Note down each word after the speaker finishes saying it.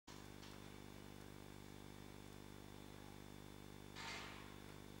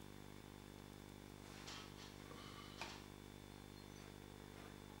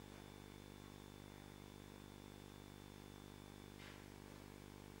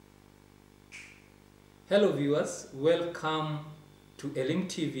Hello viewers, welcome to Elim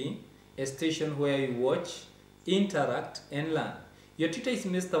TV, a station where you watch, interact and learn. Your tutor is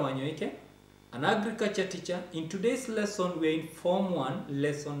Mr. Wanyoike, an agriculture teacher. In today's lesson, we are in Form 1,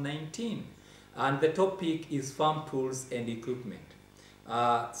 Lesson 19, and the topic is farm tools and equipment.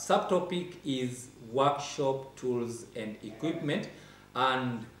 Subtopic is workshop tools and equipment,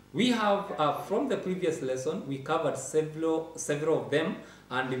 and we have from the previous lesson we covered several of them,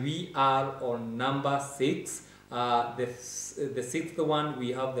 and we are on number 6. The sixth one,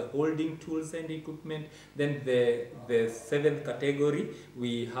 we have the holding tools and equipment. Then the seventh category,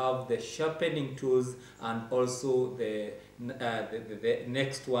 we have the sharpening tools, and also the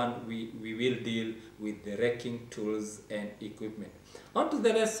next one we will deal with the raking tools and equipment. On to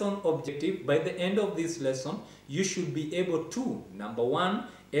the lesson objective. By the end of this lesson, you should be able to, number 1,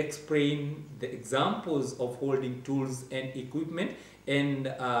 explain the examples of holding tools and equipment, and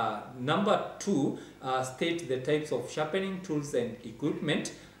number 2, state the types of sharpening tools and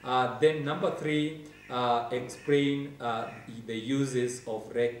equipment. Then number 3, explain the uses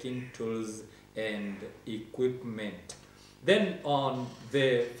of raking tools and equipment. Then on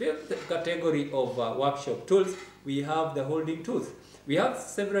the 5th category of workshop tools, we have the holding tools. We have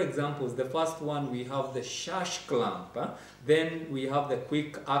several examples. The first one, we have the shash clamp. Then we have the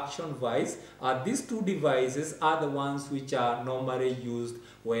quick action vise. These two devices are the ones which are normally used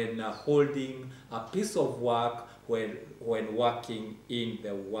when holding a piece of work when working in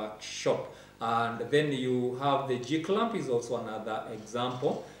the workshop. And then you have the G-clamp is also another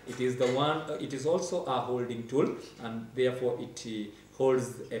example. It is the one. It is also a holding tool, and therefore it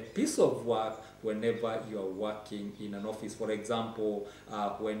holds a piece of work whenever you are working in an office. For example,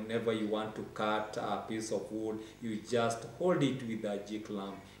 whenever you want to cut a piece of wood, you just hold it with a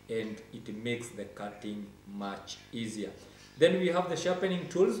G-clamp, and it makes the cutting much easier. Then we have the sharpening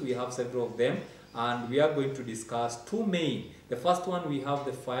tools. We have several of them, and we are going to discuss two main. The first one, we have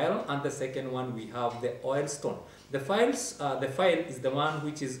the file, and the second one, we have the oil stone. The file is the one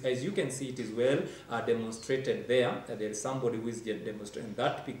which is, as you can see, it is well demonstrated there. There is somebody who is demonstrating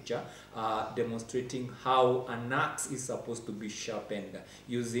that picture, demonstrating how an axe is supposed to be sharpened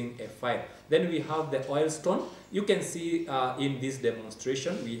using a file. Then we have the oil stone. You can see in this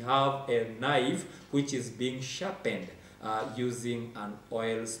demonstration, we have a knife which is being sharpened using an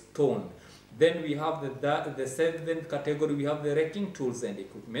oil stone. Then we have the seventh category, we have the raking tools and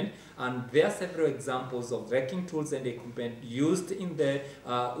equipment, and there are several examples of raking tools and equipment used in the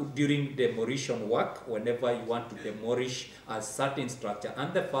during demolition work whenever you want to demolish a certain structure.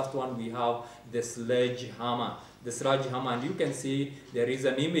 And the first one, we have the sledgehammer. The sledgehammer, and you can see there is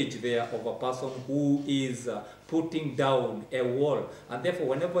an image there of a person who is putting down a wall, and therefore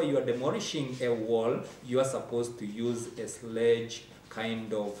whenever you are demolishing a wall, you are supposed to use a sledge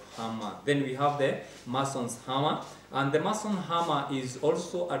kind of hammer. Then we have the mason's hammer, and the mason hammer is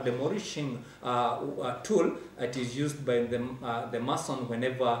also a demolishing tool. It is used by the mason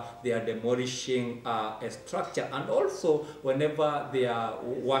whenever they are demolishing a structure, and also whenever they are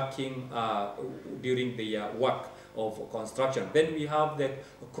working during the work of construction. Then we have the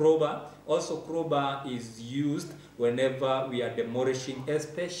crowbar. Also, crowbar is used whenever we are demolishing,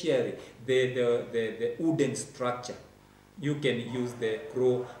 especially the wooden structure. You can use the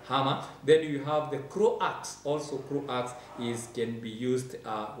crow hammer. Then you have the crow axe. Also, crow axe can be used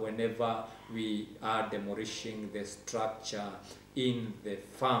whenever we are demolishing the structure in the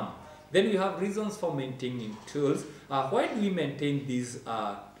farm. Then we have reasons for maintaining tools. Why do we maintain these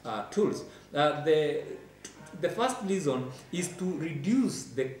tools? The first reason is to reduce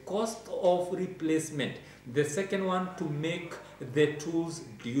the cost of replacement. The second one, to make the tools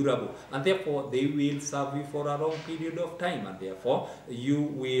durable, and therefore they will serve you for a long period of time, and therefore you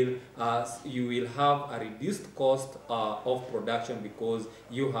will have a reduced cost of production because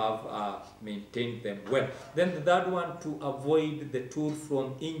you have maintained them well. Then the third one, to avoid the tool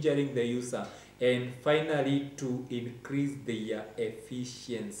from injuring the user, and finally to increase their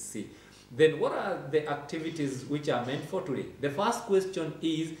efficiency. Then what are the activities which are meant for today? The first question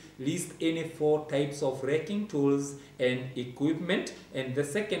is, list any 4 types of raking tools and equipment. And the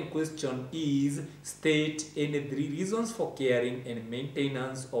second question is, state any 3 reasons for caring and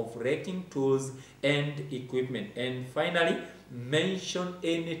maintenance of raking tools and equipment. And finally, mention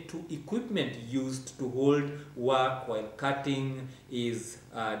any 2 equipment used to hold work while cutting is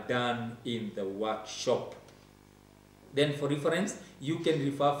done in the workshop. Then for reference, you can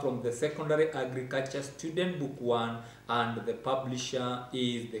refer from the Secondary Agriculture Student Book 1, and the publisher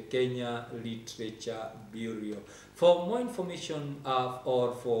is the Kenya Literature Bureau. For more information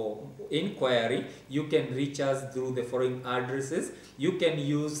or for inquiry, you can reach us through the following addresses. You can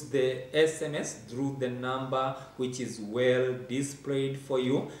use the SMS through the number which is well displayed for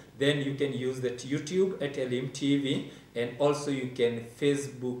you. Then you can use the YouTube at Elim TV, and also you can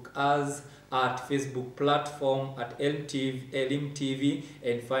Facebook us at Facebook platform at Elim TV,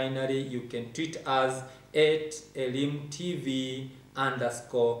 and finally you can tweet us at Elim TV_KE.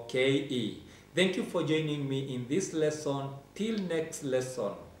 Thank you for joining me in this lesson. Till next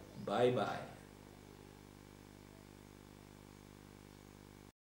lesson. Bye bye.